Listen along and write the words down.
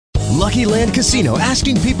Lucky Land Casino,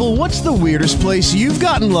 asking people, what's the weirdest place you've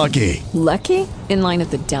gotten lucky? Lucky? In line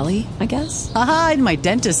at the deli, I guess? Aha, in my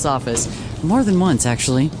dentist's office. More than once,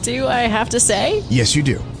 actually. Do I have to say? Yes, you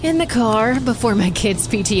do. In the car before my kids'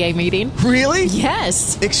 PTA meeting. Really?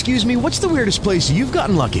 Yes. Excuse me, what's the weirdest place you've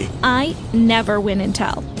gotten lucky? I never win and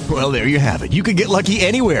tell. Well, there you have it. You can get lucky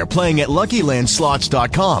anywhere, playing at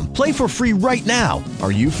LuckyLandSlots.com. Play for free right now.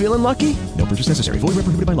 Are you feeling lucky? No purchase necessary. Void where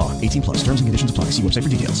prohibited by law. 18 plus. Terms and conditions apply. See website for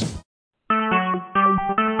details.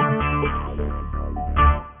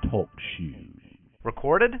 Talk shoes.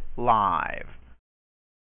 Recorded live.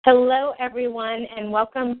 Hello, everyone, and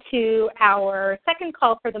welcome to our second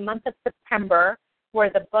call for the month of September, where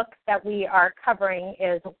the book that we are covering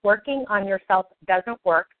is Working on Yourself Doesn't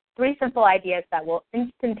Work, 3 Simple Ideas That Will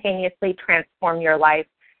Instantaneously Transform Your Life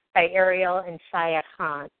by Ariel and Shaya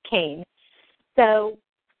Kane. So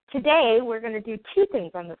today we're going to do 2 things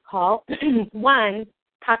on this call. One,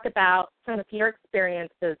 talk about some of your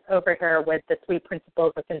experiences over here with the 3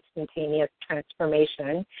 principles of instantaneous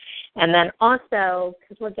transformation. And then also,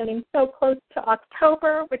 because we're getting so close to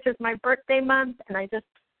October, which is my birthday month, and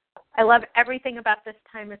I love everything about this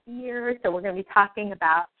time of year. So we're going to be talking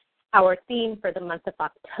about our theme for the month of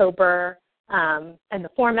October and the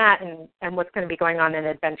format and what's going to be going on in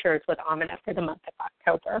Adventures with Amina for the month of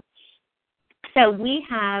October. So we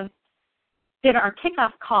did our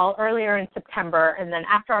kickoff call earlier in September, and then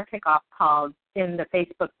after our kickoff call in the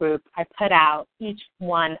Facebook group, I put out each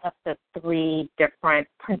one of the 3 different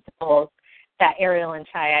principles that Ariel and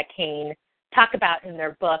Shaya Kane talk about in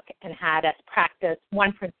their book and had us practice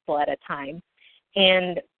one principle at a time.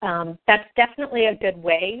 And that's definitely a good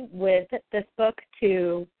way with this book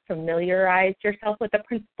to familiarize yourself with the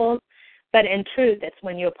principles. But in truth, it's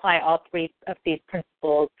when you apply all 3 of these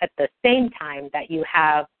principles at the same time that you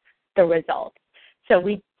have the results. So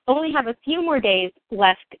we only have a few more days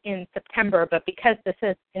left in September, but because this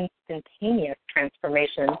is instantaneous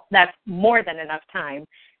transformation, that's more than enough time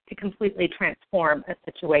to completely transform a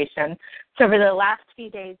situation. So for the last few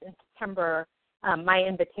days in September, my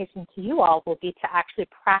invitation to you all will be to actually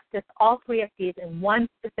practice all 3 of these in one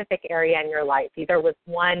specific area in your life, either with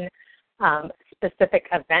one specific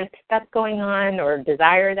event that's going on or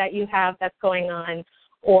desire that you have that's going on,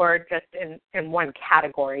 or just in one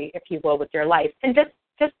category, if you will, with your life. And just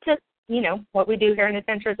what we do here in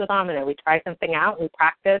Adventures with Amina, we try something out, we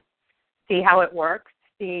practice, see how it works,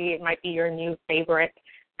 see it might be your new favorite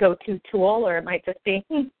go-to tool, or it might just be,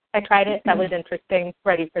 I tried it, that was interesting,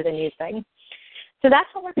 ready for the new thing. So that's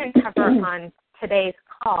what we're going to cover on today's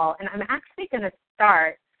call. And I'm actually going to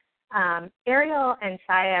start. Ariel and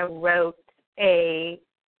Shaya wrote a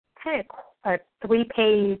kind of a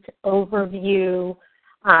 3-page overview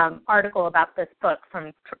article about this book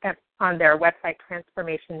on their website,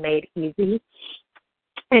 Transformation Made Easy.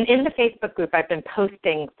 And in the Facebook group, I've been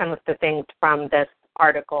posting some of the things from this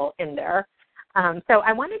article in there. So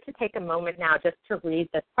I wanted to take a moment now just to read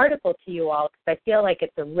this article to you all, because I feel like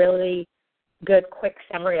it's a really good, quick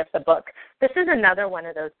summary of the book. This is another one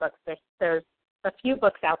of those books. There's a few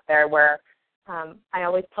books out there where I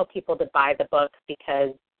always tell people to buy the book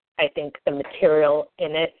because I think the material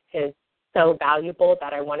in it is so valuable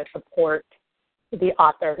that I want to support the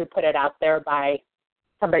author who put it out there by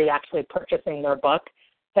somebody actually purchasing their book.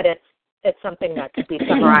 But it's something that could be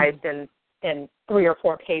summarized in 3 or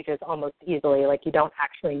 4 pages almost easily. Like, you don't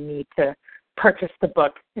actually need to purchase the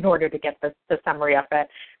book in order to get the summary of it.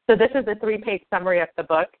 So this is a 3-page summary of the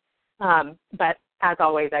book. But as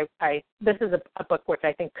always, this is a book which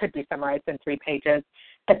I think could be summarized in 3 pages.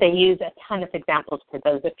 But they use a ton of examples for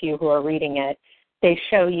those of you who are reading it. They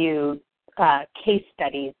show you case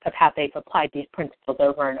studies of how they've applied these principles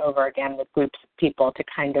over and over again with groups of people to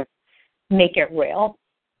kind of make it real.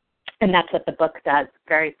 And that's what the book does,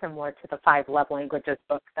 very similar to the 5 Love Languages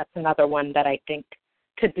book. That's another one that I think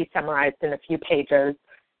could be summarized in a few pages,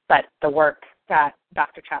 but the work that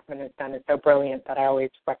Dr. Chapman has done is so brilliant that I always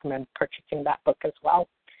recommend purchasing that book as well.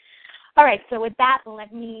 All right, so with that,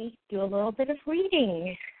 let me do a little bit of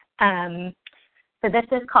reading. So this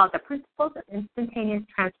is called The Principles of Instantaneous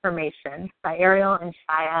Transformation by Ariel and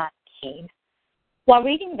Shaya Kane. While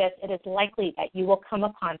reading this, it is likely that you will come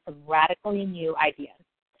upon some radically new ideas.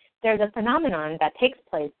 There's a phenomenon that takes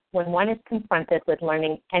place when one is confronted with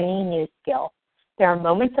learning any new skill. There are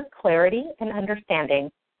moments of clarity and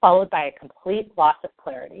understanding followed by a complete loss of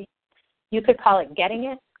clarity. You could call it getting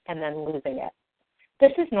it and then losing it.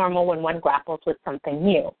 This is normal when one grapples with something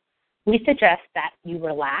new. We suggest that you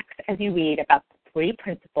relax as you read about the 3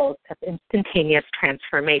 principles of instantaneous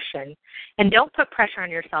transformation, and don't put pressure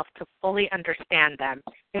on yourself to fully understand them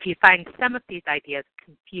if you find some of these ideas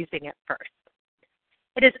confusing at first.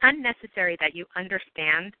 It is unnecessary that you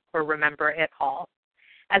understand or remember it all.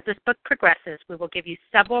 As this book progresses, we will give you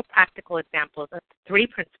several practical examples of the 3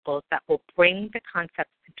 principles that will bring the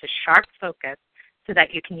concepts into sharp focus so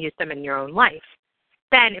that you can use them in your own life.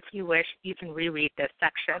 Then, if you wish, you can reread this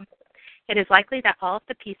section. It is likely that all of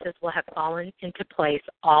the pieces will have fallen into place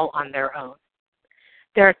all on their own.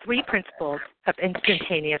 There are 3 principles of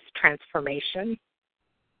instantaneous transformation.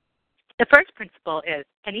 The first principle is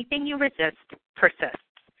anything you resist persists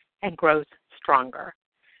and grows stronger.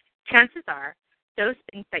 Chances are those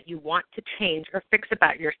things that you want to change or fix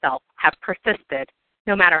about yourself have persisted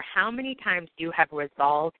no matter how many times you have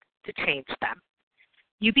resolved to change them.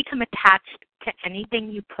 You become attached to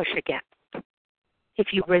anything you push against. If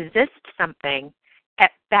you resist something,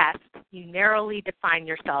 at best, you narrowly define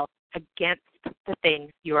yourself against the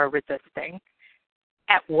thing you are resisting.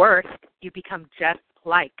 At worst, you become just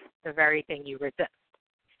like the very thing you resist.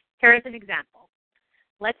 Here is an example.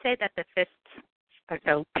 Let's say that the fists,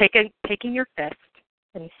 so taking your fist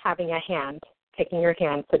and having a hand, taking your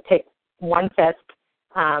hand, so take one fist,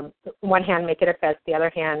 one hand make it a fist, the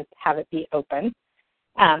other hand have it be open.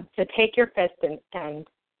 So take your fist and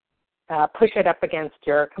push it up against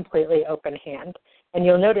your completely open hand. And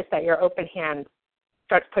you'll notice that your open hand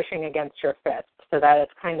starts pushing against your fist so that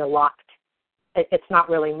it's kind of locked. It's not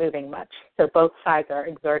really moving much. So both sides are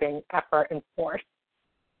exerting effort and force.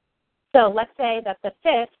 So let's say that the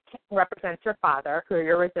fist represents your father, who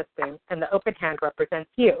you're resisting, and the open hand represents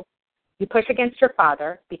you. You push against your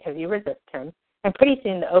father because you resist him, and pretty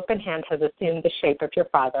soon the open hand has assumed the shape of your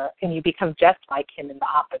father, and you become just like him in the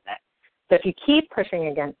opposite. So if you keep pushing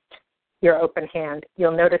against your open hand,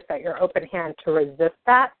 you'll notice that your open hand, to resist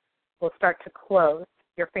that, will start to close.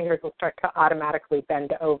 Your fingers will start to automatically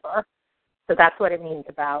bend over. So that's what it means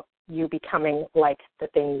about you becoming like the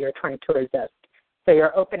thing you're trying to resist. So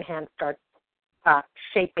your open hand starts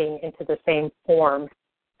shaping into the same form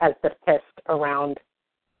as the fist around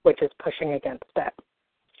which is pushing against it.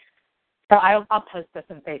 So I'll post this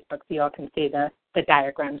on Facebook so you all can see the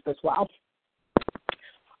diagrams as well.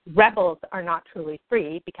 Rebels are not truly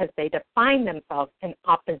free because they define themselves in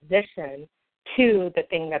opposition to the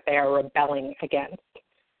thing that they are rebelling against.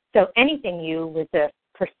 So anything you resist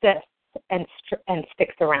persists and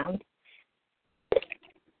sticks around.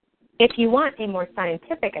 If you want a more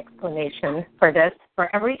scientific explanation for this,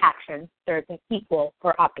 for every action, there is an equal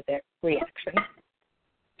or opposite reaction.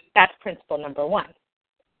 That's principle number 1.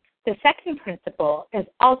 The second principle is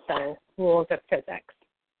also rules of physics.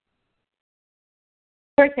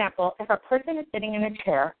 For example, if a person is sitting in a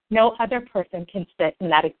chair, no other person can sit in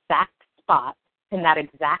that exact spot, in that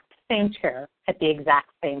exact same chair, at the exact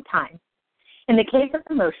same time. In the case of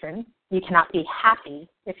emotion, you cannot be happy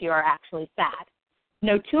if you are actually sad.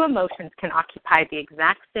 No 2 emotions can occupy the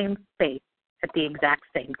exact same space at the exact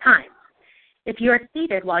same time. If you are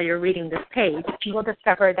seated while you're reading this page, you will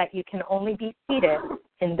discover that you can only be seated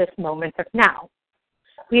in this moment of now.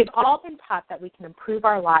 We have all been taught that we can improve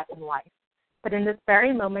our lot in life, but in this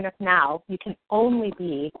very moment of now, you can only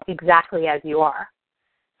be exactly as you are.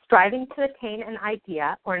 Striving to attain an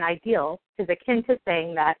idea or an ideal is akin to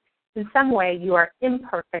saying that in some way you are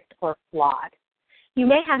imperfect or flawed. You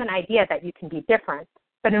may have an idea that you can be different,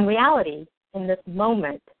 but in reality, in this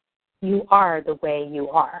moment, you are the way you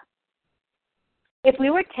are. If we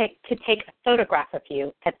were to take a photograph of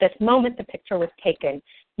you, at this moment the picture was taken,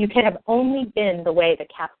 you could have only been the way the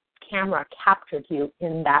camera captured you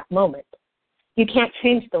in that moment. You can't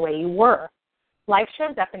change the way you were. Life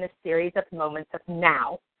shows up in a series of moments of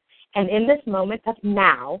now, and in this moment of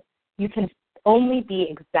now, you can only be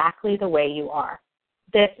exactly the way you are.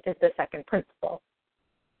 This is the second principle.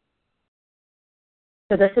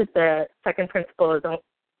 So this is the second principle, is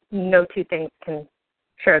no 2 things can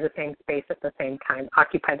share the same space at the same time,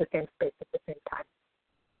 occupy the same space at the same time.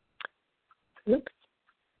 Oops.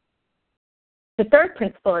 The third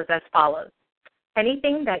principle is as follows.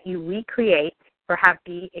 Anything that you recreate or have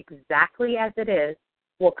be exactly as it is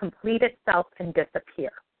will complete itself and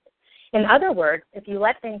disappear. In other words, if you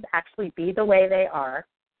let things actually be the way they are,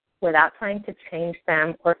 without trying to change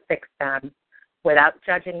them or fix them, without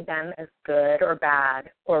judging them as good or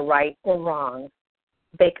bad or right or wrong,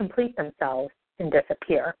 they complete themselves and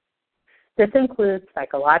disappear. This includes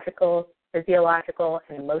psychological, physiological,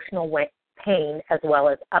 and emotional pain as well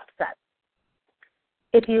as upset.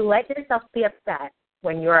 If you let yourself be upset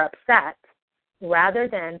when you're upset, rather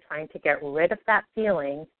than trying to get rid of that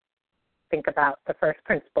feeling, think about the first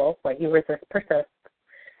principle, what you resist persists,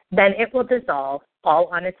 then it will dissolve all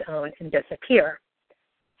on its own and disappear.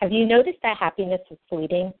 Have you noticed that happiness is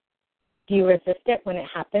fleeting? Do you resist it when it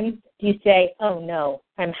happens? Do you say, oh no,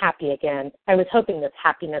 I'm happy again. I was hoping this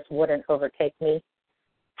happiness wouldn't overtake me.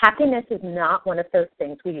 Happiness is not one of those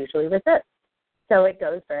things we usually resist, so it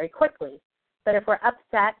goes very quickly. But if we're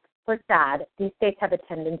upset or sad, these states have a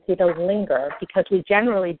tendency to linger because we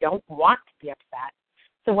generally don't want to be upset.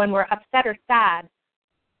 So when we're upset or sad,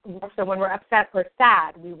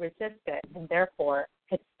 we resist it, and therefore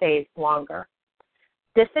it stays longer.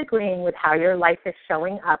 Disagreeing with how your life is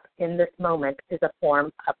showing up in this moment is a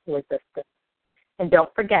form of resistance. And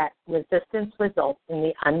don't forget, resistance results in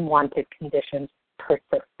the unwanted conditions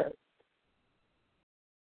persistence.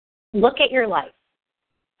 Look at your life.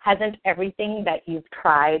 Hasn't everything that you've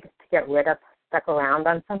tried to get rid of stuck around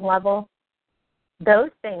on some level? Those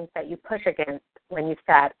things that you push against when you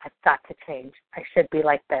said, I've got to change, I should be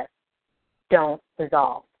like this, don't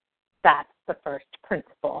resolve. That's the first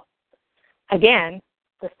principle. Again,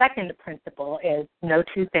 the second principle is no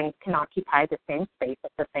two things can occupy the same space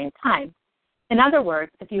at the same time. In other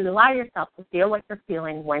words, if you allow yourself to feel what you're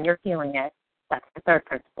feeling when you're feeling it, that's the third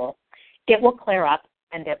principle, it will clear up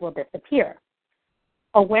and it will disappear.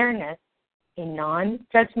 Awareness, a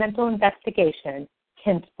non-judgmental investigation,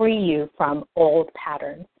 can free you from old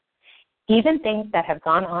patterns. Even things that have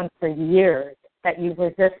gone on for years that you've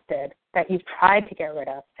resisted, that you've tried to get rid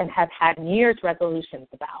of and have had New Year's resolutions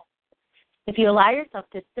about. If you allow yourself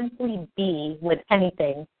to simply be with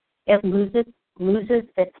anything, it loses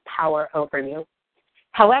its power over you.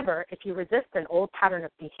 However, if you resist an old pattern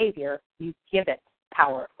of behavior, you give it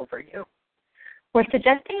power over you. We're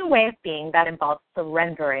suggesting a way of being that involves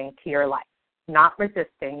surrendering to your life, not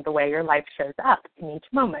resisting the way your life shows up in each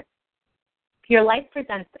moment. Your life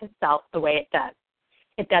presents itself the way it does.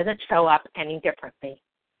 It doesn't show up any differently.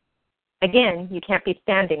 Again, you can't be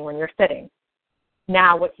standing when you're sitting.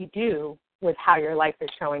 Now what you do with how your life is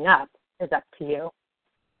showing up is up to you.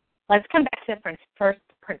 Let's come back to the first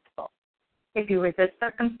principle. If you resist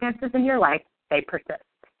circumstances in your life, they persist.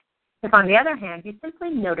 If, on the other hand, you simply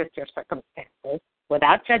notice your circumstances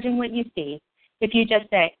without judging what you see, if you just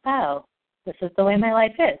say, oh, this is the way my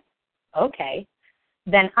life is, okay,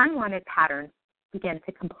 then unwanted patterns begin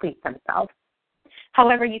to complete themselves.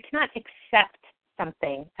 However, you cannot accept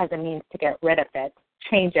something as a means to get rid of it,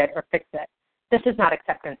 change it, or fix it. This is not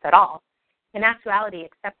acceptance at all. In actuality,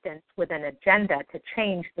 acceptance with an agenda to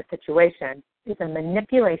change the situation is a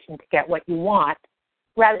manipulation to get what you want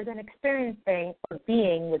rather than experiencing or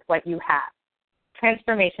being with what you have.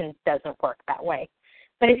 Transformation doesn't work that way.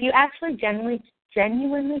 But if you actually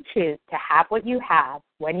genuinely choose to have what you have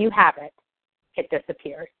when you have it, it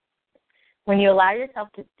disappears. When you allow yourself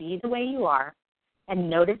to be the way you are and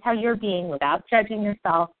notice how you're being without judging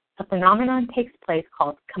yourself, a phenomenon takes place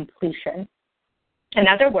called completion. In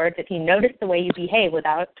other words, if you notice the way you behave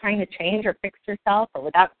without trying to change or fix yourself or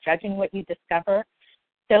without judging what you discover,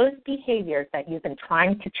 those behaviors that you've been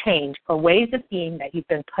trying to change or ways of being that you've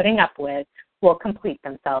been putting up with will complete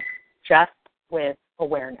themselves just with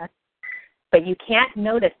awareness. But you can't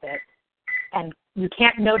notice it, and you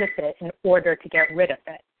can't notice it in order to get rid of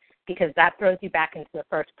it, because that throws you back into the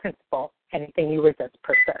first principle, anything you resist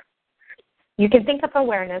persists. You can think of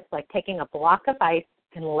awareness like taking a block of ice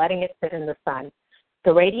and letting it sit in the sun.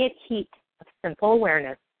 The radiant heat of simple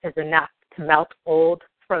awareness is enough to melt old,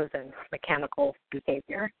 frozen mechanical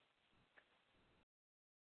behavior.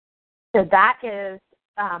 So that is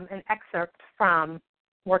an excerpt from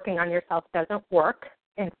Working on Yourself Doesn't Work,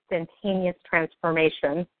 Instantaneous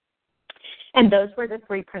Transformation. And those were the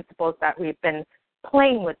three principles that we've been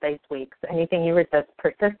playing with these weeks. Anything you resist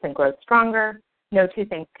persists and grows stronger. No two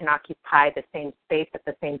things can occupy the same space at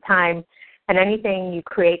the same time. And anything you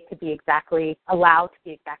create to be allowed to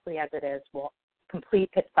be exactly as it is will complete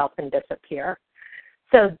itself and disappear.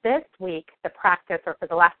 So this week, the practice, or for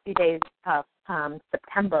the last few days of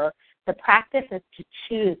September, the practice is to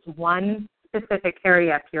choose one specific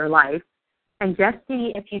area of your life and just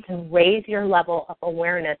see if you can raise your level of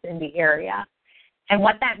awareness in the area. And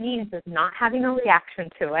what that means is not having a reaction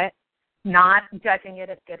to it, not judging it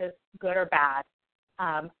as good or bad,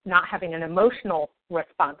 not having an emotional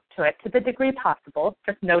response to it to the degree possible.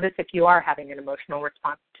 Just notice if you are having an emotional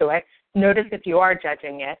response to it. Notice if you are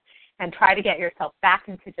judging it, and try to get yourself back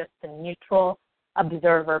into just the neutral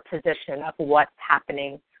observer position of what's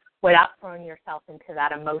happening without throwing yourself into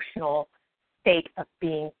that emotional state of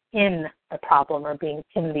being in the problem or being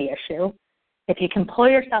in the issue. If you can pull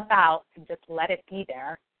yourself out and just let it be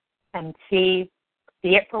there and see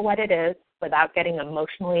it for what it is without getting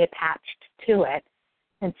emotionally attached to it,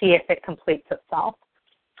 and see if it completes itself.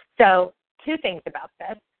 So 2 things about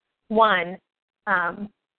this. One,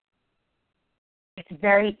 it's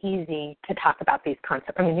very easy to talk about these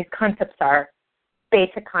concepts. I mean, these concepts are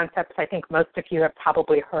basic concepts. I think most of you have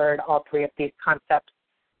probably heard all three of these concepts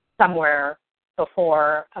somewhere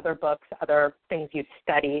before, other books, other things you've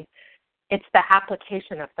studied. It's the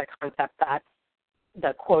application of the concept that's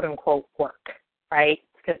the quote-unquote work, right?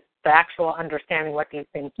 Because the actual understanding what these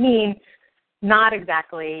things mean, not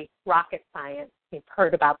exactly rocket science. You've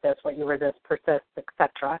heard about this, what you resist, persists,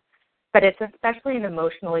 etc. But it's especially in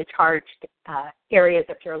emotionally charged areas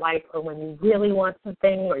of your life, or when you really want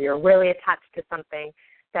something or you're really attached to something,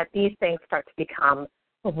 that these things start to become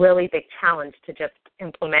a really big challenge to just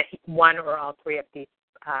implement one or all three of these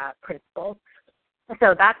principles.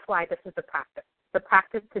 So that's why this is a practice. The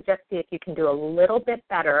practice to just see if you can do a little bit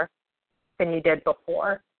better than you did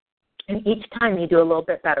before. And each time you do a little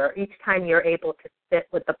bit better, each time you're able to sit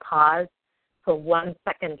with the pause for 1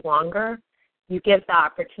 second longer, you give the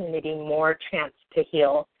opportunity more chance to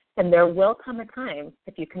heal. And there will come a time,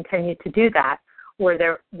 if you continue to do that,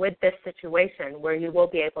 where with this situation, where you will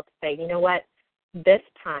be able to say, you know what, this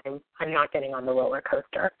time I'm not getting on the roller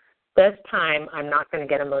coaster. This time I'm not going to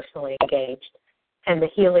get emotionally engaged. And the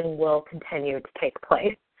healing will continue to take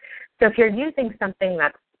place. So if you're using something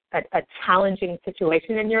that's a challenging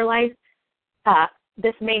situation in your life,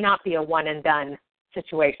 this may not be a one and done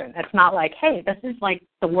situation. It's not like, hey, this is like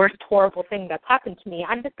the worst horrible thing that's happened to me.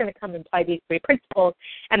 I'm just going to come and apply these three principles,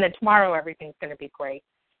 and then tomorrow everything's going to be great.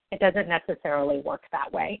 It doesn't necessarily work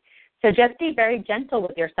that way. So just be very gentle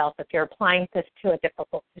with yourself if you're applying this to a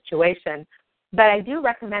difficult situation. But I do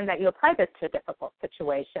recommend that you apply this to a difficult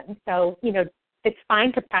situation. So, it's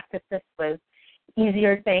fine to practice this with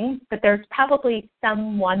easier things, but there's probably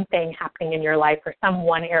some one thing happening in your life, or some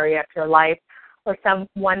one area of your life, or some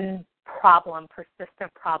one problem,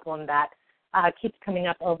 persistent problem that keeps coming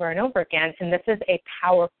up over and over again, and this is a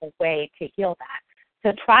powerful way to heal that.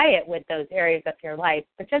 So try it with those areas of your life,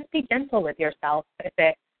 but just be gentle with yourself if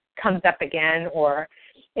it comes up again, or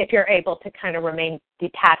if you're able to kind of remain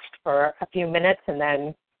detached for a few minutes and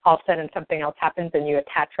then all of a sudden something else happens and you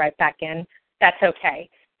attach right back in. That's okay.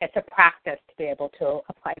 It's a practice to be able to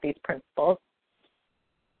apply these principles.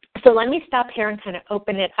 So let me stop here and kind of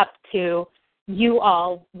open it up to you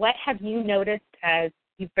all. What have you noticed as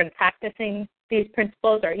you've been practicing these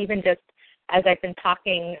principles, or even just as I've been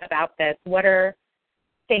talking about this? What are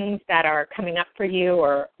things that are coming up for you,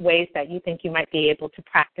 or ways that you think you might be able to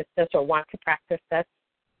practice this or want to practice this?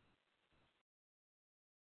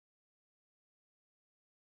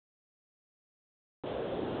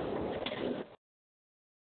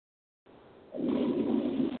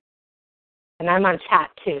 And I'm on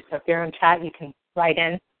chat too, so if you're on chat, you can write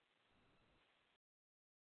in.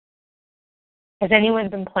 Has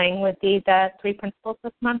anyone been playing with these three principles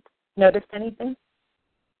this month? Noticed anything?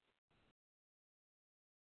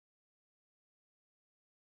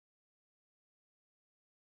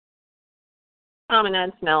 Amina,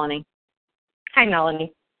 it's Melanie. Hi,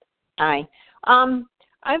 Melanie. Hi.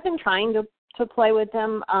 I've been trying to play with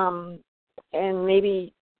them, and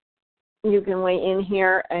maybe you can weigh in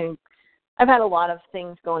here. I've had a lot of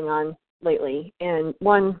things going on lately, and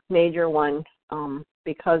one major one,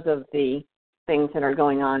 because of the things that are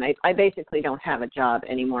going on, I basically don't have a job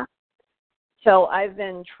anymore. So I've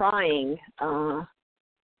been trying to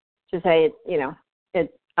say,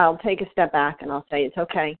 I'll take a step back and I'll say it's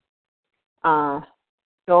okay.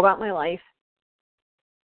 Go about my life.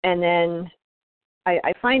 And then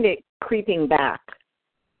I find it creeping back.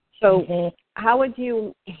 So how would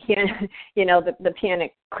you, the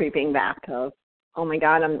panic creeping back of, oh my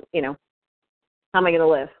God, how am I going to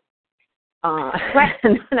live?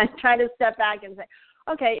 And then I try to step back and say,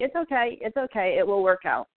 okay, it's okay, it will work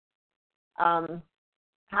out.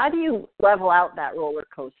 How do you level out that roller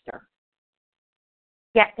coaster?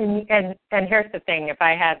 Yeah, and here's the thing: if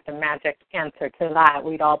I had the magic answer to that,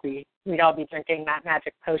 we'd all be drinking that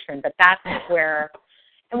magic potion. But that's where,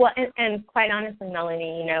 and quite honestly,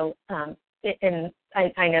 Melanie, and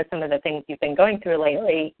I know some of the things you've been going through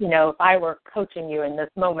lately. If I were coaching you in this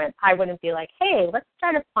moment, I wouldn't be like, hey, let's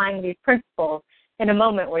start applying these principles in a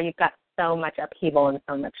moment where you've got so much upheaval and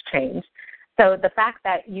so much change. So the fact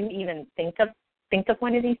that you even think of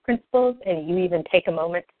one of these principles, and you even take a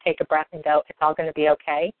moment to take a breath and go, it's all going to be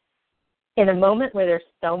okay. In a moment where there's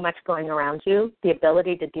so much going around you, the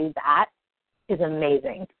ability to do that is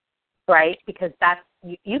amazing, right? Because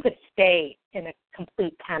you could stay in a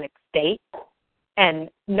complete panic state, and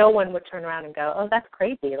no one would turn around and go, oh, that's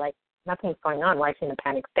crazy. Like, nothing's going on. Why is she in a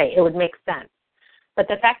panic state? It would make sense. But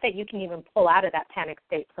the fact that you can even pull out of that panic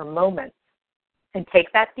state for moments and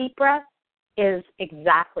take that deep breath is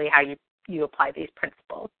exactly how you apply these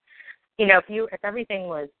principles. If everything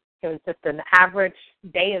was It was just an average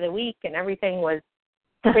day of the week, and everything was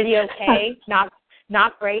pretty okay,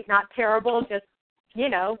 not great, not terrible, just,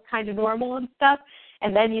 kind of normal and stuff.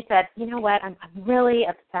 And then you said, you know what, I'm really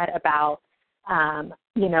upset about,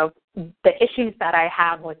 the issues that I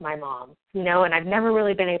have with my mom, and I've never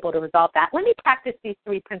really been able to resolve that. Let me practice these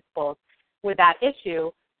 3 principles with that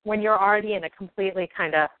issue when you're already in a completely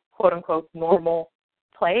kind of quote-unquote normal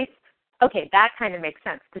place. Okay, that kind of makes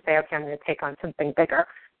sense to say, okay, I'm going to take on something bigger.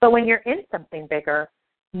 But when you're in something bigger,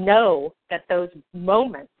 know that those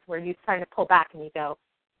moments where you kind of pull back and you go,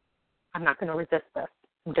 I'm not going to resist this.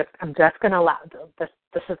 I'm just going to allow this.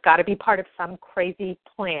 This has got to be part of some crazy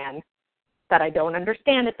plan that I don't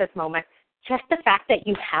understand at this moment. Just the fact that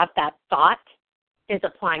you have that thought is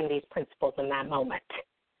applying these principles in that moment.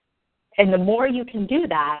 And the more you can do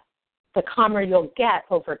that, the calmer you'll get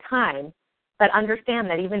over time. But understand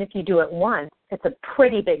that even if you do it once, it's a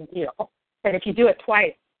pretty big deal. And if you do it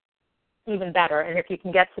twice, even better. And if you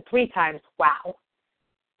can get to 3 times, wow.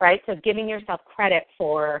 Right? So giving yourself credit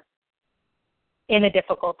for, in a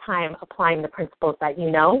difficult time, applying the principles that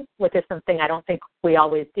you know, which is something I don't think we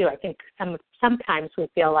always do. I think sometimes we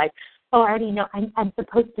feel like, oh, I already know, I'm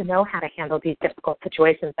supposed to know how to handle these difficult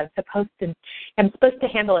situations. I'm supposed to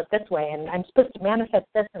handle it this way, and I'm supposed to manifest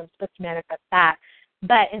this, and I'm supposed to manifest that.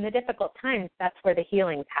 But in the difficult times, that's where the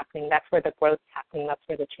healing's happening. That's where the growth's happening. That's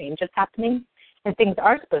where the change is happening. And things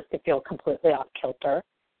are supposed to feel completely off kilter.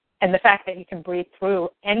 And the fact that you can breathe through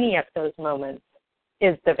any of those moments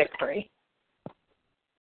is the victory.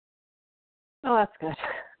 Oh, that's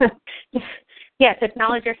good. Yes,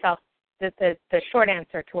 acknowledge yourself. The short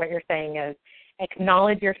answer to what you're saying is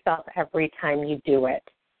acknowledge yourself every time you do it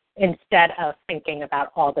instead of thinking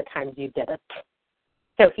about all the times you did it.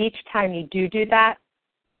 So each time you do that,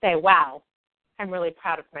 say, wow, I'm really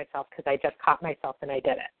proud of myself because I just caught myself and I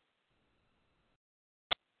did it.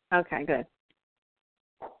 Okay, good.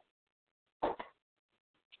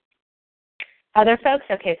 Other folks?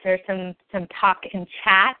 Okay, so there's some talk in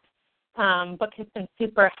chat. Book has been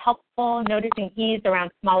super helpful, noticing ease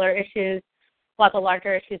around smaller issues while the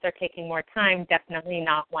larger issues are taking more time, definitely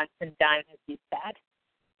not once and done, as you said.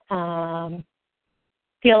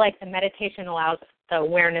 Feel like the meditation allows the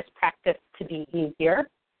awareness practice to be easier.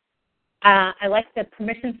 I like the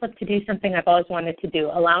permission slip to do something I've always wanted to do,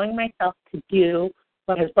 allowing myself to do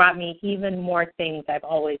what has brought me even more things I've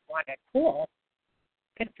always wanted. Cool.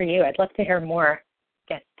 Good for you. I'd love to hear more.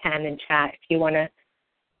 Get 10 in chat if you want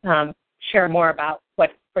to share more about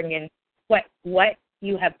what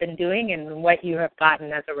you have been doing and what you have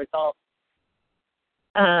gotten as a result.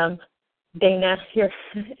 Dana,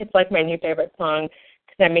 it's like my new favorite song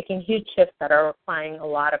because I'm making huge shifts that are requiring a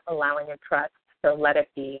lot of allowing and trust. So Let It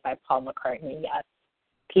Be by Paul McCartney. Yes.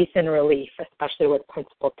 Peace and relief, especially with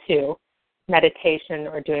Principle 2. Meditation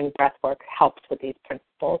or doing breath work helps with these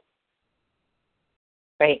principles.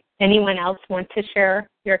 Great. Anyone else want to share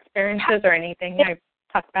your experiences or anything I've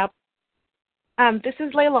talked about? This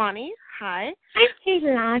is Leilani. Hi. Hi,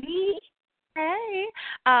 Leilani. Hey.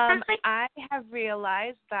 I have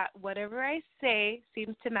realized that whatever I say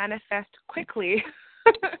seems to manifest quickly,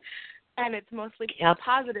 and it's mostly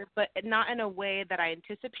positive, but not in a way that I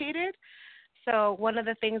anticipated. So one of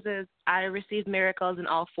the things is I receive miracles in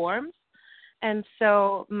all forms. And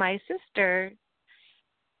so my sister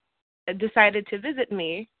decided to visit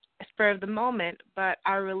me spur of the moment, but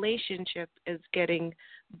our relationship is getting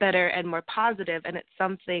better and more positive, and it's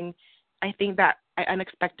something I think that I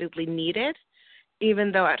unexpectedly needed,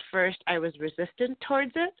 even though at first I was resistant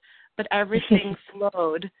towards it, but everything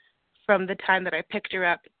flowed from the time that I picked her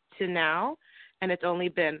up to now, and it's only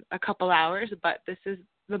been a couple hours, but this is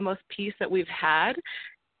the most peace that we've had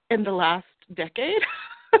in the last decade.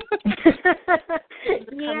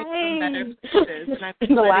 Yay! Better places, and I'm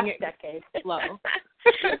in the last it decade. Flow.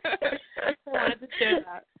 I wanted to share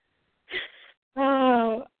that.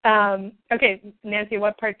 Oh, okay, Nancy,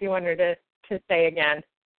 what part do you want her to say again?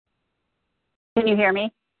 Can you hear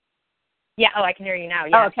me? Yeah, I can hear you now.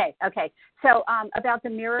 Yeah. Oh, okay. So about the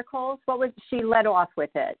miracles, what was she led off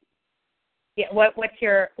with it? Yeah. What was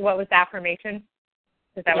the affirmation?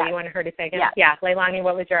 Is that what you wanted her to say again? Yes. Yeah. Leilani,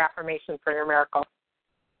 what was your affirmation for your miracle?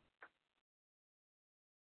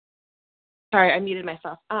 Sorry, I muted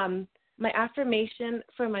myself. My affirmation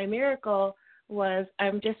for my miracle was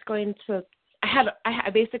I'm just going to. I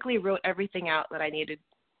basically wrote everything out that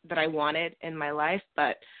I wanted in my life,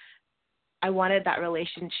 but I wanted that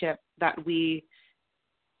relationship that we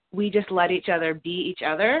just let each other be each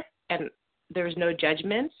other, and there was no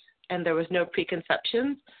judgments and there was no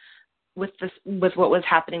preconceptions with what was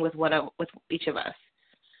happening with each of us.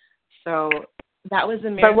 So that was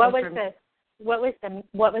the miracle. But what was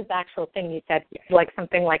the actual thing you said? Like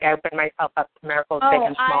something like I open myself up to miracles big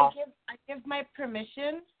and small. I give my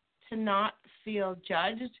permission to not feel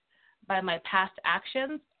judged by my past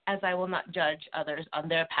actions, as I will not judge others on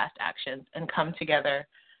their past actions, and come together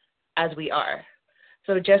as we are.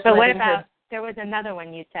 So what about, there was another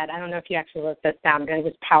one you said, I don't know if you actually wrote this down, but it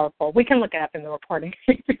was powerful. We can look it up in the recording.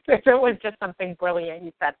 If it was just something brilliant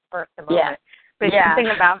you said first a moment. But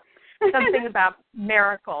something about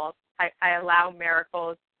miracles. I allow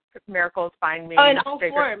miracles find me. In all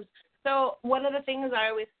forms. So one of the things I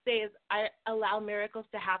always say is I allow miracles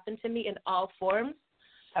to happen to me in all forms.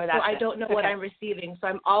 So I don't know what I'm receiving. So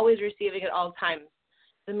I'm always receiving at all times.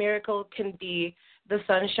 The miracle can be the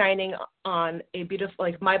sun shining on a beautiful,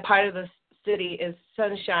 like my part of the city is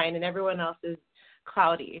sunshine and everyone else is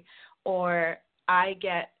cloudy. Or I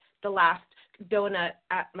get the last donut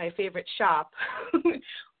at my favorite shop.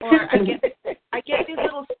 Or I get these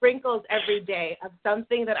little sprinkles every day of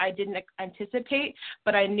something that I didn't anticipate,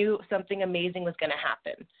 but I knew something amazing was going to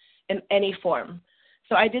happen in any form.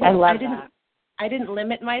 So I didn't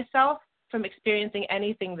limit myself from experiencing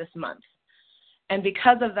anything this month. And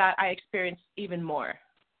because of that, I experienced even more.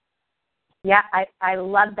 Yeah, I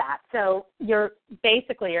love that. So you're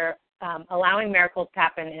allowing miracles to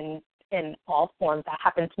happen in all forms. That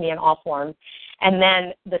happens to me in all forms. And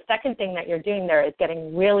then the second thing that you're doing there is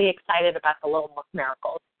getting really excited about the little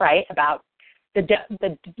miracles, right? About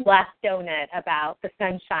the last donut, about the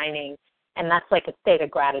sun shining. And that's like a state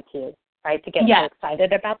of gratitude, right? To get so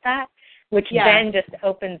excited about that, which then just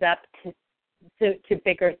opens up to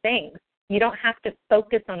bigger things. You don't have to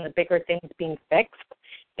focus on the bigger things being fixed.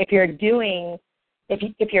 If you're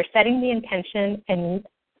setting the intention and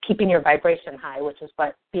keeping your vibration high, which is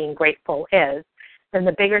what being grateful is, then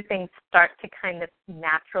the bigger things start to kind of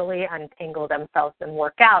naturally untangle themselves and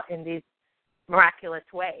work out in these miraculous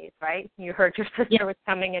ways, right? You heard your sister was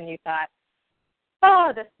coming and you thought,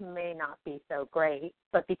 oh, this may not be so great,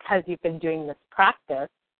 but because you've been doing this practice,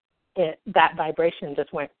 that vibration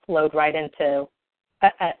just flowed right into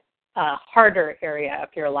a harder area of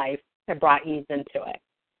your life and brought ease into it.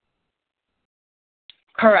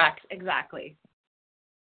 Correct, exactly.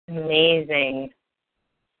 Amazing.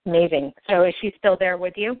 So is she still there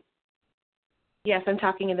with you? Yes, I'm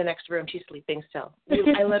talking in the next room. She's sleeping still.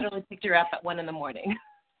 I literally picked her up at 1 a.m.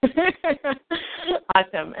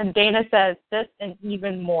 Awesome. And Dana says this and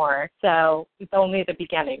even more. So it's only the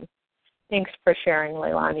beginning. Thanks for sharing,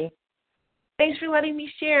 Leilani. Thanks for letting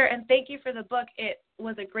me share, and thank you for the book. It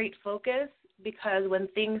was a great focus because when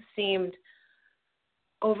things seemed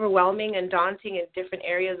overwhelming and daunting in different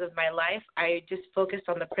areas of my life, I just focused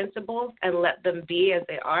on the principles and let them be as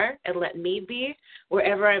they are and let me be.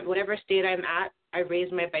 Whatever state I'm at, I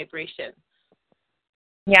raise my vibration.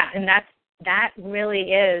 Yeah, and that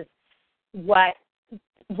really is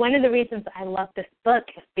one of the reasons I love this book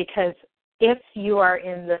is because if you are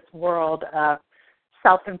in this world of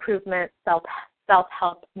self-improvement,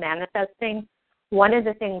 self-help manifesting, one of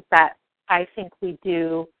the things that I think we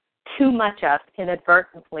do too much of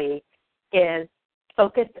inadvertently is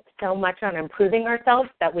focus so much on improving ourselves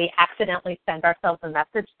that we accidentally send ourselves a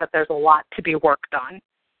message that there's a lot to be worked on,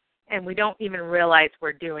 and we don't even realize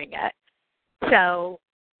we're doing it. So,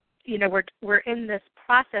 we're in this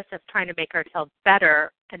process of trying to make ourselves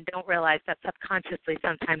better and don't realize that subconsciously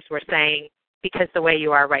sometimes we're saying, because the way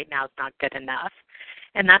you are right now is not good enough.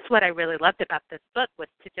 And that's what I really loved about this book, was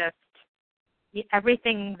to just,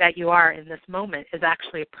 everything that you are in this moment is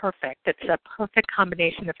actually perfect. It's a perfect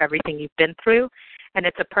combination of everything you've been through, and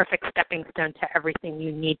it's a perfect stepping stone to everything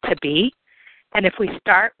you need to be. And if we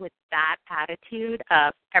start with that attitude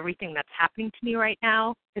of everything that's happening to me right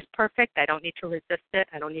now is perfect, I don't need to resist it,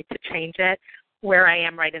 I don't need to change it, where I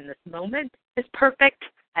am right in this moment is perfect,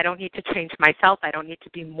 I don't need to change myself, I don't need to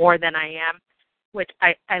be more than I am, which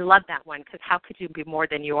I love that one, because how could you be more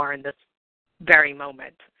than you are in this very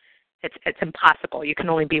moment? It's impossible. You can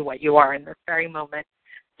only be what you are in this very moment.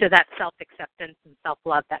 So that self-acceptance and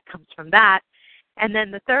self-love that comes from that. And then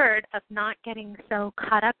the third, of not getting so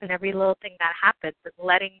caught up in every little thing that happens, but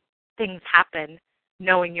letting things happen,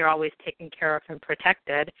 knowing you're always taken care of and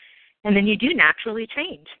protected. And then you do naturally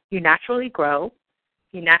change. You naturally grow.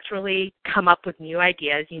 You naturally come up with new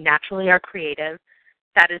ideas. You naturally are creative.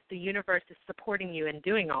 That is, the universe is supporting you in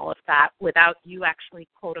doing all of that without you actually,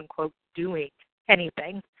 quote unquote, doing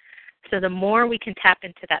anything. So the more we can tap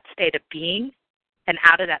into that state of being and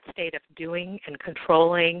out of that state of doing and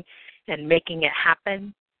controlling and making it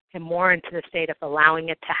happen, and more into the state of allowing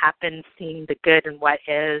it to happen, seeing the good in what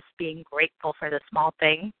is, being grateful for the small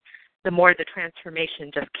things, the more the transformation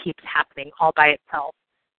just keeps happening all by itself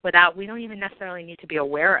we don't even necessarily need to be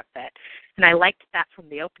aware of it. And I liked that from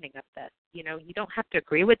the opening of this. You don't have to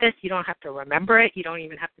agree with this. You don't have to remember it. You don't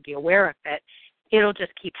even have to be aware of it. It'll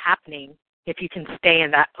just keep happening if you can stay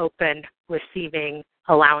in that open, receiving,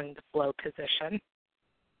 allowing the flow position.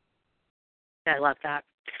 I love that.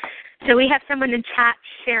 So we have someone in chat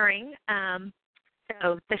sharing.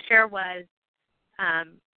 So the share was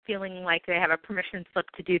feeling like they have a permission slip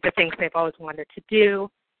to do the things they've always wanted to do,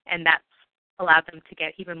 and that's allowed them to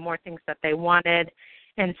get even more things that they wanted.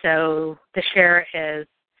 And so the share is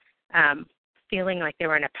feeling like they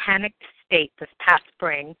were in a panicked state this past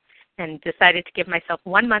spring and decided to give myself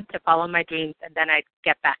 1 month to follow my dreams, and then I'd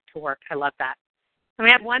get back to work. I love that. And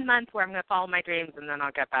we have 1 month where I'm going to follow my dreams, and then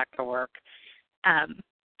I'll get back to work.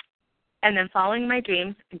 And then following my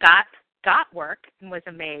dreams, got work and was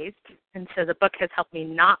amazed. And so the book has helped me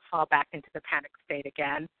not fall back into the panic state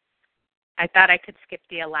again. I thought I could skip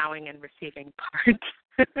the allowing and receiving part.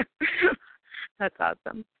 That's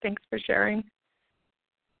awesome. Thanks for sharing.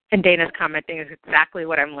 And Dana's commenting is exactly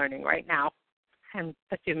what I'm learning right now. I'm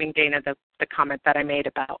assuming, Dana, the comment that I made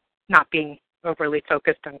about not being overly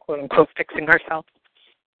focused on, quote unquote, fixing ourselves.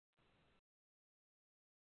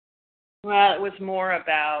 Well, it was more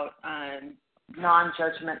about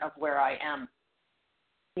non-judgment of where I am.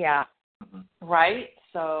 Yeah. Right?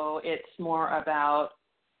 So it's more about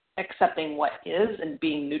accepting what is and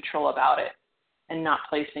being neutral about it and not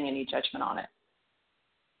placing any judgment on it.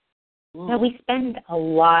 Now, we spend a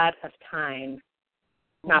lot of time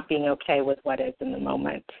not being okay with what is in the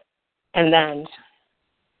moment. And then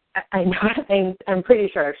I know, I'm pretty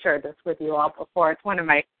sure I've shared this with you all before. It's one of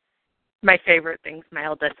my favorite things my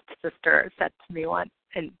eldest sister said to me once.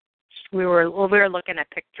 And we were looking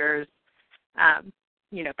at pictures,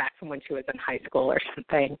 back from when she was in high school or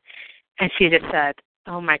something. And she just said,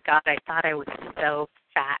 "Oh my God, I thought I was so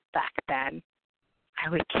fat back then.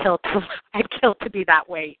 I'd kill to be that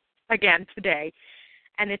weight again today."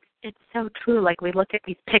 And it's so true. Like, we look at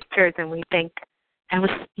these pictures and we think, I was,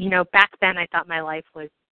 back then I thought my life was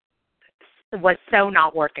so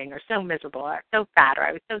not working or so miserable or so fat or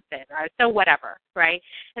I was so thin or I was so whatever, right?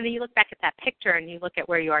 And then you look back at that picture and you look at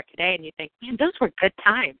where you are today and you think, man, those were good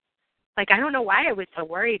times. Like, I don't know why I was so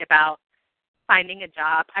worried about finding a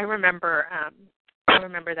job. I remember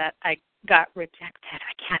that I got rejected.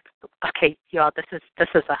 Okay, y'all, this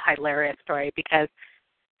is a hilarious story because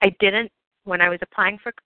when I was applying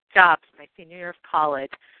for jobs my senior year of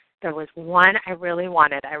college, there was one I really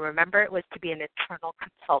wanted. I remember it was to be an internal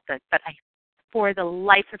consultant, but I, for the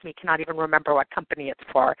life of me, cannot even remember what company it's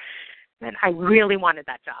for. And I really wanted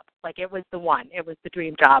that job. Like, it was the one. It was the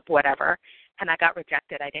dream job, whatever. And I got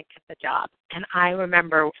rejected. I didn't get the job. And I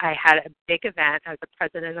remember I had a big event. I was the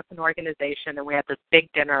president of an organization, and we had this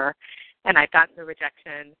big dinner. And I'd gotten the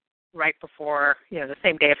rejection right before, the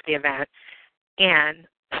same day of the event. And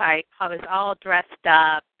I was all dressed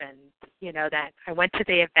up, and that I went to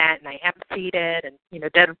the event and I emceed it, and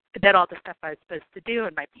did all the stuff I was supposed to do.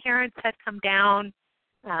 And my parents had come down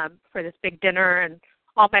for this big dinner, and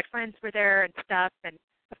all my friends were there and stuff. And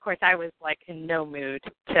of course, I was like in no mood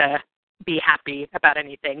to be happy about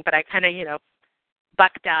anything, but I kind of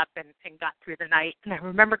bucked up and got through the night. And I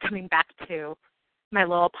remember coming back to my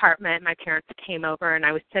little apartment. My parents came over, and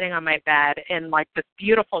I was sitting on my bed in like this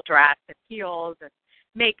beautiful dress and heels and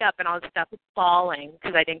makeup and all this stuff, bawling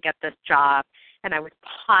because I didn't get this job. And I was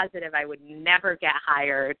positive I would never get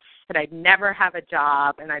hired, and I'd never have a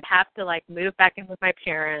job, and I'd have to like move back in with my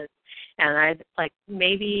parents, and I'd like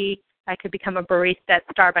maybe I could become a barista at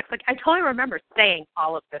Starbucks. Like, I totally remember saying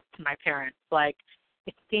all of this to my parents. Like,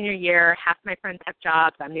 it's senior year, half my friends have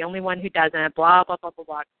jobs, I'm the only one who doesn't, blah, blah, blah, blah,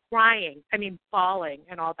 blah, bawling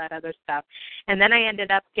and all that other stuff. And then I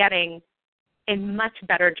ended up getting a much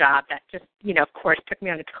better job that just, of course, took me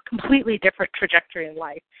on a completely different trajectory in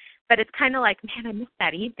life. But it's kind of like, man, I missed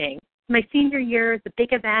that evening. My senior year is a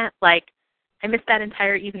big event. Like, I missed that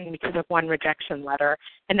entire evening because of one rejection letter.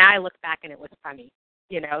 And now I look back and it was funny,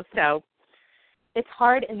 So it's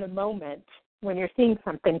hard in the moment when you're seeing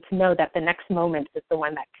something to know that the next moment is the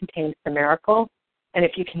one that contains the miracle. And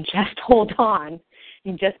if you can just hold on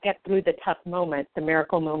and just get through the tough moments, the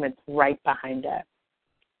miracle moment's right behind it.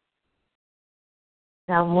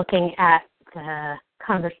 Now I'm looking at the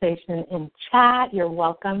conversation in chat. You're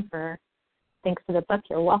welcome thanks for the book.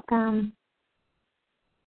 You're welcome.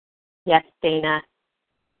 Yes, Dana.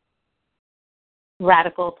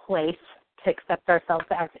 Radical place to accept ourselves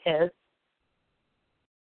as is.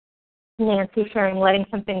 Nancy sharing, letting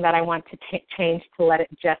something that I want to change to let it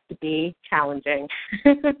just be challenging.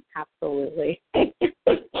 Absolutely.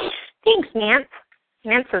 Thanks, Nance.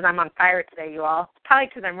 answers. I'm on fire today, you all. It's probably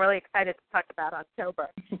because I'm really excited to talk about October.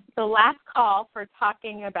 So last call for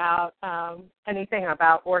talking about anything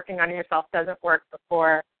about working on yourself doesn't work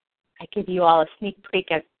before I give you all a sneak peek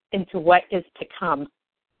into what is to come.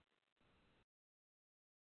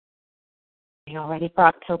 Are you all ready for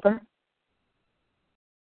October?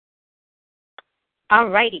 All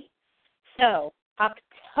righty. So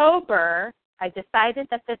October, I decided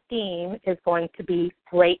that the theme is going to be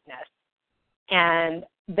greatness. And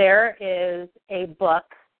there is a book.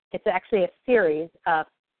 It's actually a series of,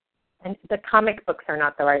 and the comic books are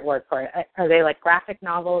not the right word for it. Are they like graphic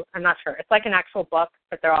novels? I'm not sure. It's like an actual book,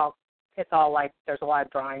 but it's all like there's a lot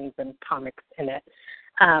of drawings and comics in it.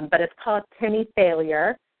 But it's called Timmy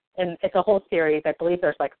Failure, and it's a whole series. I believe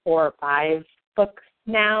there's like 4 or 5 books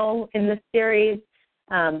now in this series.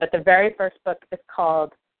 But the very first book is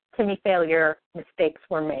called Timmy Failure, Mistakes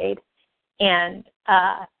Were Made. And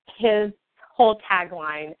his whole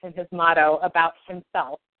tagline and his motto about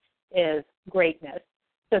himself is greatness.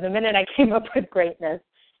 So the minute I came up with greatness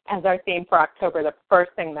as our theme for October, the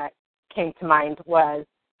first thing that came to mind was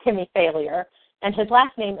Timmy Failure. And his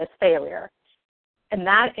last name is Failure. And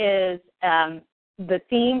that is the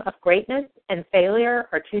theme of greatness and failure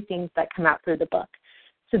are 2 themes that come out through the book.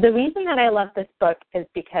 So the reason that I love this book is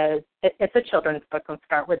because it's a children's book. Let's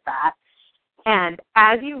start with that. And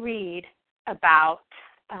as you read about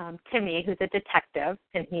Timmy, who's a detective,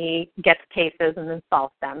 and he gets cases and then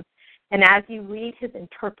solves them, and as you read his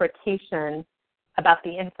interpretation about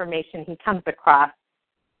the information he comes across,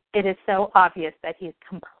 it is so obvious that he's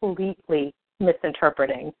completely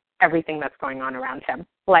misinterpreting everything that's going on around him.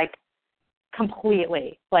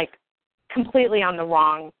 Completely on the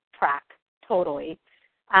wrong track, totally.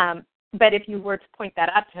 But if you were to point that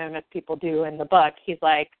up to him, as people do in the book, he's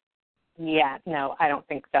like, yeah, no, I don't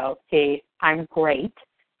think so. See, I'm great.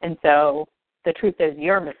 And so the truth is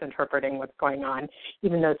you're misinterpreting what's going on,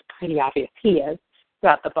 even though it's pretty obvious he is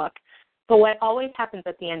throughout the book. But what always happens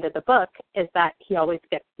at the end of the book is that he always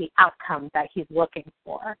gets the outcome that he's looking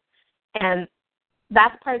for. And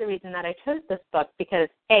that's part of the reason that I chose this book, because,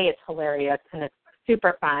 A, it's hilarious and it's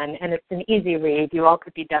super fun and it's an easy read. You all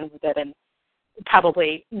could be done with it in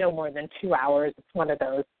probably no more than 2 hours. It's one of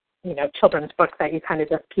those, children's books that you kind of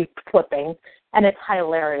just keep flipping. And it's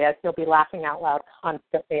hilarious. You'll be laughing out loud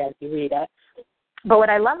constantly as you read it. But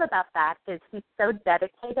what I love about that is he's so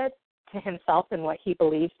dedicated to himself and what he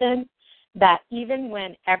believes in that even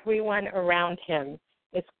when everyone around him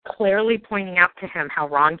is clearly pointing out to him how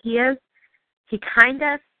wrong he is, he kind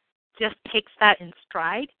of just takes that in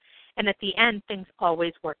stride. And at the end, things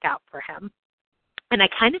always work out for him. And I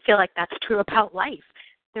kind of feel like that's true about life.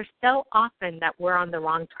 There's so often that we're on the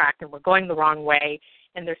wrong track and we're going the wrong way.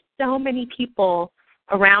 And there's so many people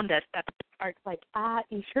around us that are like,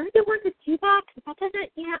 you sure you want to do that? Because that doesn't,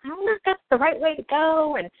 I don't know if that's the right way to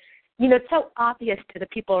go. And, it's so obvious to the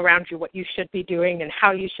people around you what you should be doing and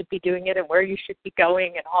how you should be doing it and where you should be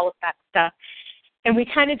going and all of that stuff. And we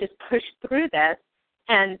kind of just push through this.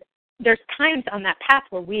 And there's times on that path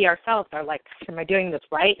where we ourselves are like, am I doing this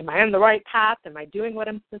right? Am I on the right path? Am I doing what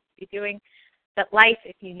I'm supposed to be doing? But life,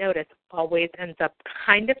 if you notice, always ends up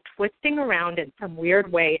kind of twisting around in some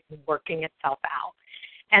weird way and working itself out.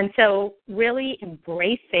 And so really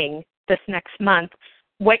embracing this next month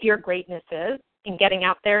what your greatness is and getting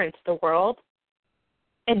out there into the world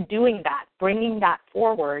and doing that, bringing that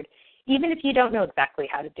forward, even if you don't know exactly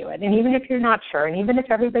how to do it, and even if you're not sure, and even if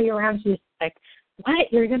everybody around you is like,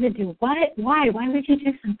 what? You're going to do what? Why? Why would you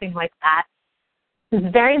do something like that?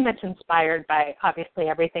 It's very much inspired by, obviously,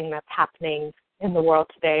 everything that's happening in the world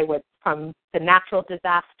today, from the natural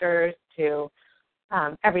disasters to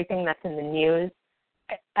everything that's in the news.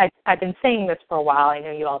 I've been saying this for a while. I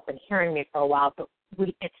know you all have been hearing me for a while, but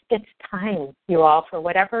it's time, you all, for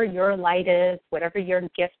whatever your light is, whatever your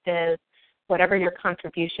gift is, whatever your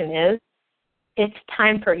contribution is, it's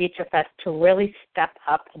time for each of us to really step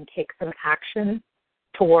up and take some action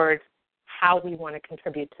towards how we want to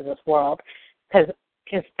contribute to this world. Because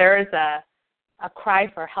if there is a cry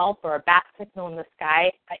for help or a bat signal in the sky,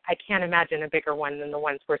 I can't imagine a bigger one than the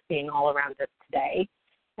ones we're seeing all around us today.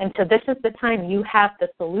 And so this is the time you have the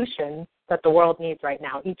solution that the world needs right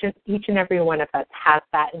now. Each and every one of us has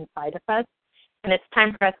that inside of us, and it's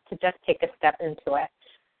time for us to just take a step into it.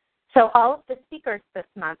 So all of the speakers this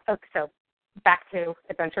month, so back to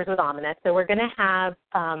Adventures with Amina. So we're going to have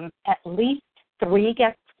at least 3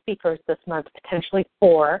 guest speakers this month, potentially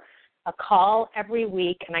 4, a call every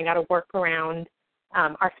week, and I got to work around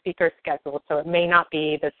our speaker schedule, so it may not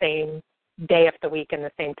be the same day of the week and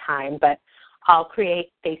the same time, but I'll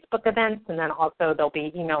create Facebook events, and then also there'll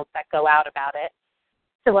be emails that go out about it.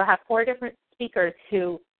 So we'll have 4 different speakers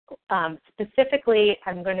who specifically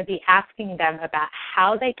I'm going to be asking them about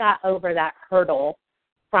how they got over that hurdle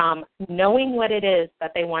from knowing what it is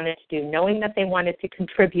that they wanted to do, knowing that they wanted to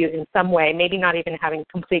contribute in some way, maybe not even having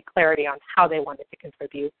complete clarity on how they wanted to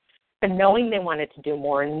contribute, but knowing they wanted to do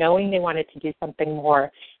more, knowing they wanted to do something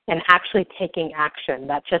more, and actually taking action.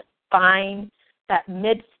 That just find that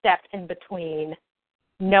mid-step in between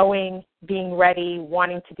knowing, being ready,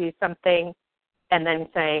 wanting to do something, and then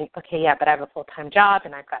saying, okay, yeah, but I have a full-time job,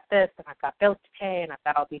 and I've got this, and I've got bills to pay, and I've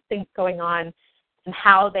got all these things going on, and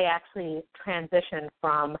how they actually transition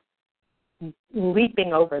from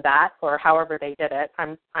leaping over that, or however they did it.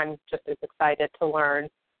 I'm just as excited to learn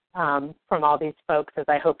from all these folks as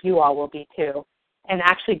I hope you all will be too, and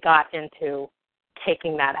actually got into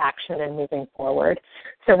taking that action and moving forward.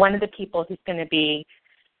 So one of the people who's going to be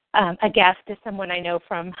a guest is someone I know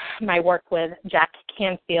from my work with Jack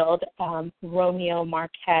Canfield, Romeo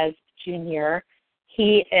Marquez Jr.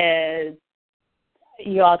 He is,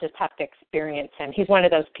 you all just have to experience him. He's one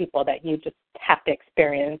of those people that you just have to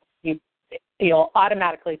experience. You'll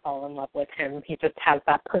automatically fall in love with him. He just has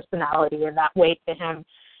that personality and that weight to him.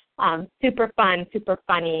 Super fun, super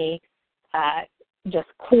funny, just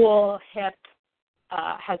cool, hip,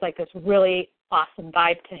 has like this really awesome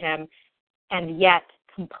vibe to him, and yet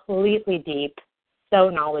completely deep, so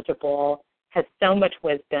knowledgeable, has so much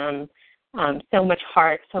wisdom, so much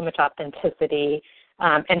heart, so much authenticity,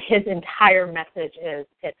 and his entire message is,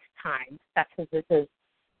 it's time. That's his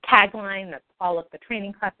tagline. That's all of the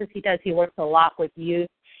training classes he does. He works a lot with youth.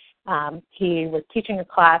 He was teaching a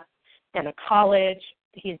class in a college.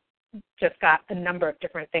 He's just got a number of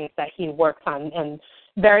different things that he works on, and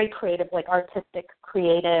very creative, like artistic,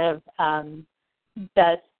 creative,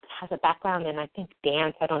 has a background in, I think,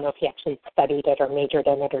 dance. I don't know if he actually studied it or majored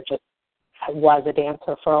in it or just was a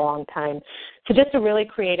dancer for a long time. So just a really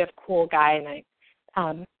creative, cool guy, and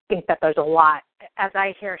I think that there's a lot. As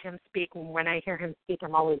I hear him speak, when I hear him speak,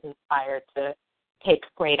 I'm always inspired to take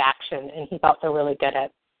great action, and he's also really good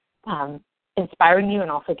at inspiring you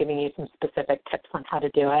and also giving you some specific tips on how to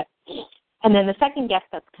do it. And then the second guest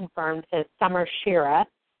that's confirmed is Summer Shira,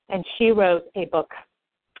 and she wrote a book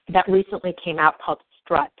that recently came out called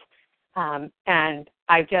Strut. And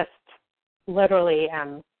I just literally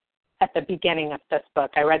am at the beginning of this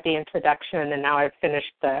book. I read the introduction, and now I've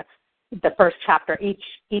finished the first chapter.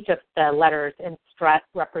 Each of the letters in Strut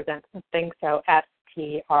represents something. So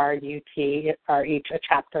STRUT are each a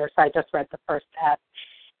chapter. So I just read the first S.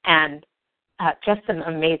 And just some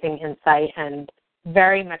amazing insight, and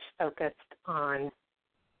very much focused on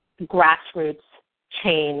grassroots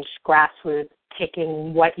change, grassroots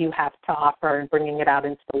taking what you have to offer and bringing it out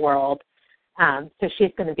into the world. So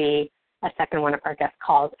she's going to be a second one of our guest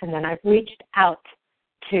calls. And then I've reached out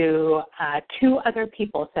to two other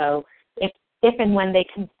people. So if and when they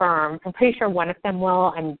confirm, I'm pretty sure one of them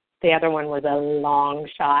will, and the other one was a long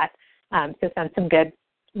shot. So send some good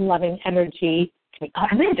loving energy to me.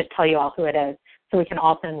 I'm going to just tell you all who it is so we can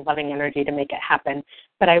all send loving energy to make it happen.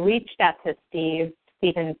 But I reached out to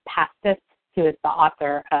Stephen Pastis, who is the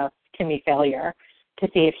author of Timmy Failure, to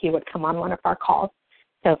see if he would come on one of our calls.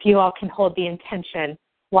 So if you all can hold the intention,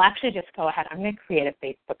 we'll actually just go ahead. I'm going to create a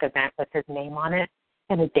Facebook event with his name on it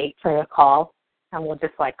and a date for the call, and we'll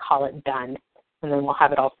just call it done. And then we'll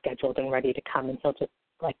have it all scheduled and ready to come, and he'll just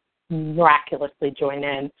miraculously join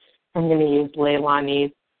in. I'm going to use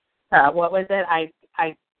Leilani's, what was it?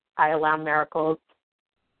 I allow miracles.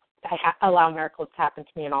 Allow miracles to happen to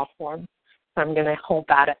me in all forms. So I'm going to hold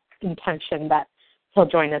that intention that he'll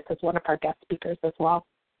join us as one of our guest speakers as well.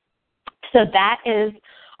 So that is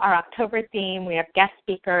our October theme. We have guest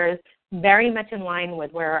speakers, very much in line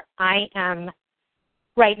with where I am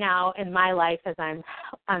right now in my life, as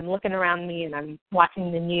I'm looking around me and I'm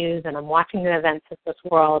watching the news and I'm watching the events of this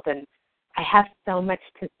world, and I have so much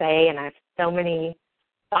to say, and I have so many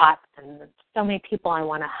thoughts and so many people I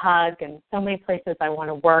want to hug, and so many places I want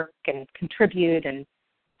to work and contribute and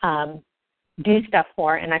do stuff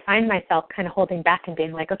for. And I find myself kind of holding back and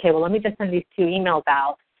being like, okay, well, let me just send these 2 emails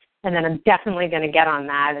out, and then I'm definitely going to get on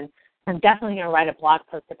that, and I'm definitely going to write a blog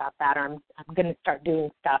post about that, or I'm going to start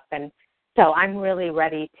doing stuff. And so I'm really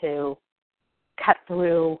ready to cut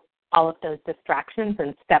through all of those distractions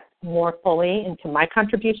and step more fully into my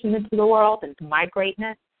contribution into the world, into my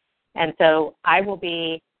greatness. And so I will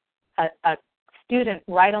be a student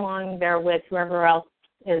right along there with whoever else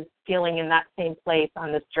is feeling in that same place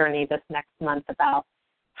on this journey this next month about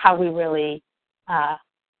how we really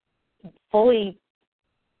fully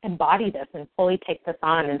embody this and fully take this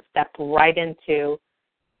on and step right into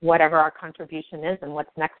whatever our contribution is and what's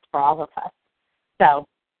next for all of us. So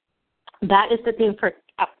that is the theme for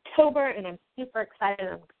October, and I'm super excited.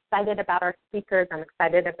 I'm excited about our speakers. I'm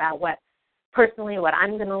excited about what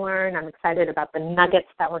I'm going to learn. I'm excited about the nuggets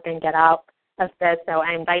that we're going to get out of this. So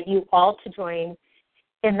I invite you all to join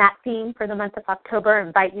in that theme for the month of October. I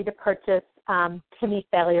invite you to purchase Timmy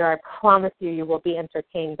Failure. I promise you will be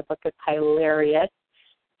entertained. The book is hilarious.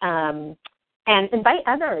 And invite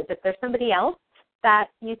others. If there's somebody else that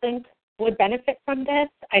you think would benefit from this,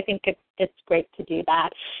 I think it's great to do that.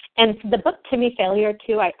 And the book Timmy Failure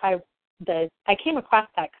too, I came across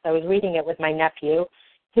that because I was reading it with my nephew,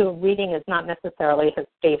 who reading is not necessarily his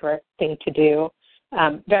favorite thing to do.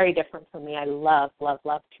 Very different from me. I love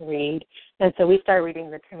to read. And so we started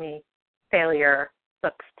reading the Timmy Failure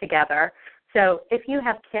books together. So if you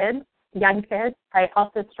have kids, young kids, I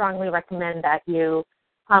also strongly recommend that you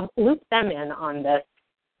loop them in on this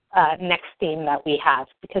next theme that we have,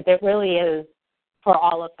 because it really is for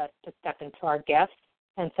all of us to step into our gifts.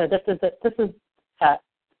 And so this is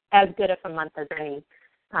as good of a month as any,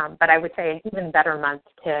 but I would say an even better month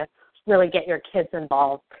to really get your kids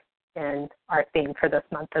involved in our theme for this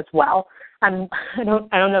month as well. I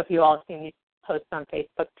don't know if you all have seen these posts on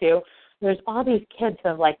Facebook too. There's all these kids who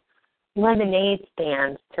have like lemonade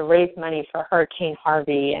stands to raise money for Hurricane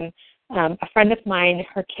Harvey, and a friend of mine,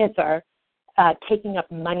 her kids are taking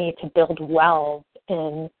up money to build wells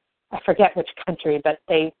in, I forget which country, but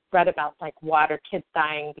they read about like kids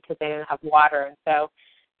dying because they didn't have water. And so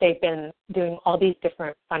they've been doing all these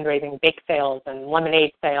different fundraising, bake sales and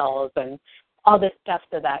lemonade sales and all this stuff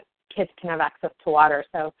so that kids can have access to water.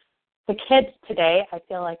 So the kids today, I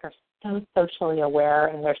feel like, are so socially aware,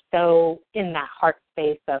 and they're so in that heart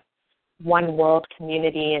space of one world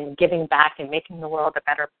community and giving back and making the world a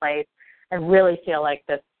better place. I really feel like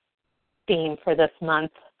this theme for this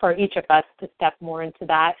month for each of us to step more into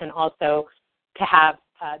that, and also to have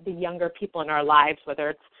the younger people in our lives, whether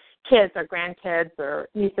it's kids or grandkids or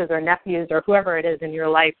nieces or nephews or whoever it is in your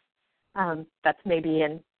life that's maybe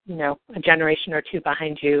in a generation or two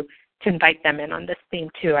behind you, to invite them in on this theme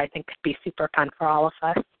too. I think could be super fun for all of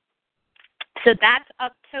us. So that's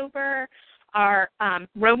October. Our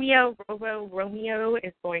Romeo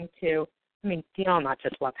is going to, do you all not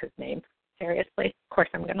just love his name? Seriously, of course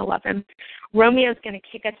I'm going to love him. Romeo is going to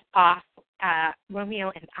kick us off.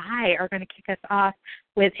 Romeo and I are going to kick us off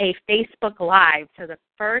with a Facebook Live. So the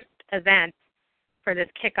first event for this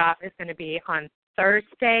kickoff is going to be on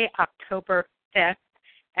Thursday, October 5th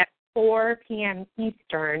at 4 p.m.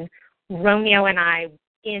 Eastern. Romeo and I,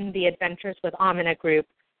 in the Adventures with Amina group,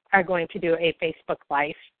 are going to do a Facebook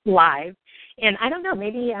Live. And I don't know,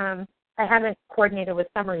 maybe I haven't coordinated with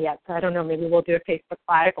Summer yet, so I don't know, maybe we'll do a Facebook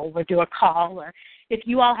Live or we'll do a call. Or if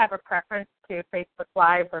you all have a preference to Facebook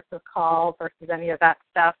Live versus call versus any of that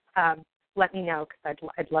stuff, let me know, because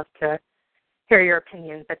I'd love to hear your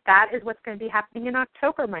opinions. But that is what's going to be happening in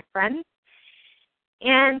October, my friends.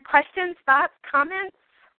 And questions, thoughts, comments?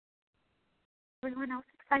 Everyone else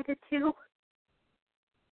excited too?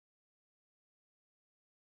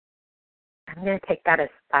 I'm going to take that as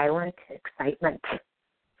silent excitement.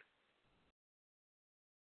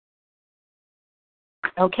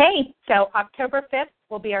 Okay, so October 5th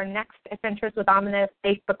will be our next Adventures with Amina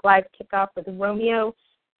Facebook Live kickoff with Romeo.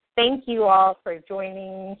 Thank you all for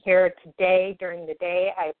joining here today during the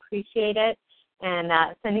day. I appreciate it, and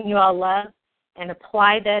sending you all love, and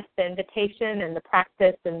apply the invitation and the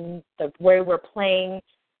practice and the way we're playing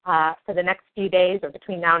for the next few days, or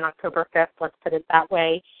between now and October 5th, let's put it that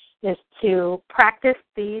way, is to practice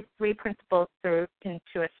these 3 principles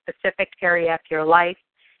into a specific area of your life,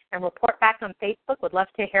 and report back on Facebook. Would love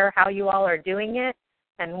to hear how you all are doing it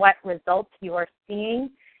and what results you are seeing.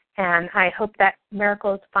 And I hope that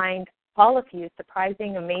miracles find all of you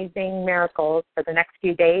surprising, amazing miracles for the next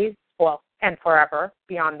few days, well, and forever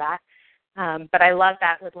beyond that. But I love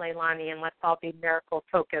that with Leilani, and let's all be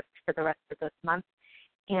miracle-focused for the rest of this month.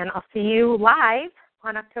 And I'll see you live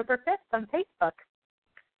on October 5th on Facebook.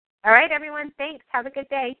 All right, everyone, thanks. Have a good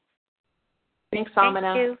day. Thanks,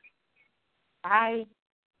 Amina. Thank you. Bye.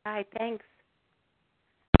 Bye, thanks.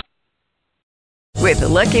 With the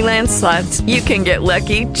Lucky Land Slots, you can get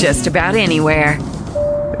lucky just about anywhere.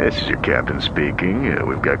 This is your captain speaking.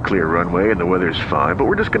 We've got clear runway and the weather's fine, but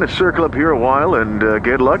we're just going to circle up here a while and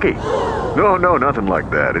get lucky. No, nothing like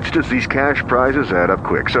that. It's just these cash prizes add up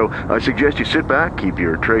quick. So I suggest you sit back, keep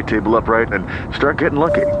your tray table upright, and start getting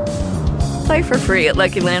lucky. Play for free at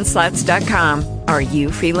LuckyLandSlots.com. Are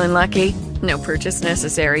you feeling lucky? No purchase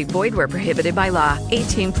necessary. Void where prohibited by law.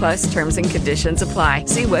 18+ terms and conditions apply.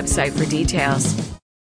 See website for details.